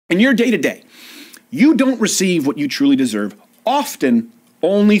In your day-to-day, you don't receive what you truly deserve, often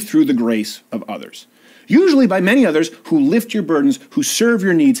only through the grace of others. Usually by many others who lift your burdens, who serve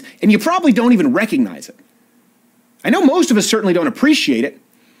your needs, and you probably don't even recognize it. I know most of us certainly don't appreciate it.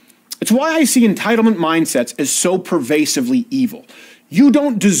 It's why I see entitlement mindsets as so pervasively evil. You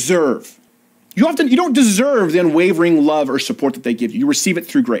don't deserve. You don't deserve the unwavering love or support that they give you. You receive it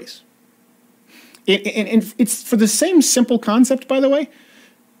through grace. And it's for the same simple concept, by the way,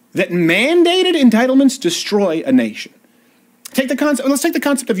 that mandated entitlements destroy a nation. Let's take the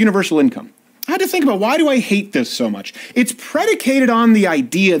concept of universal income. I had to think about, why do I hate this so much? It's predicated on the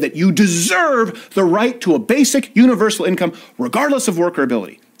idea that you deserve the right to a basic universal income regardless of work or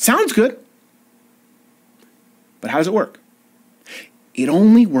ability. Sounds good. But how does it work? It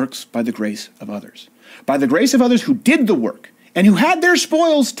only works by the grace of others. By the grace of others who did the work and who had their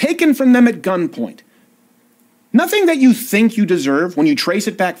spoils taken from them at gunpoint. Nothing that you think you deserve, when you trace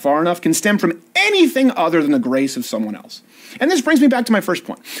it back far enough, can stem from anything other than the grace of someone else. And this brings me back to my first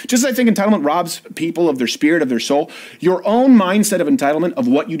point. Just as I think entitlement robs people of their spirit, of their soul, your own mindset of entitlement, of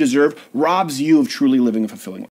what you deserve, robs you of truly living a fulfilling life.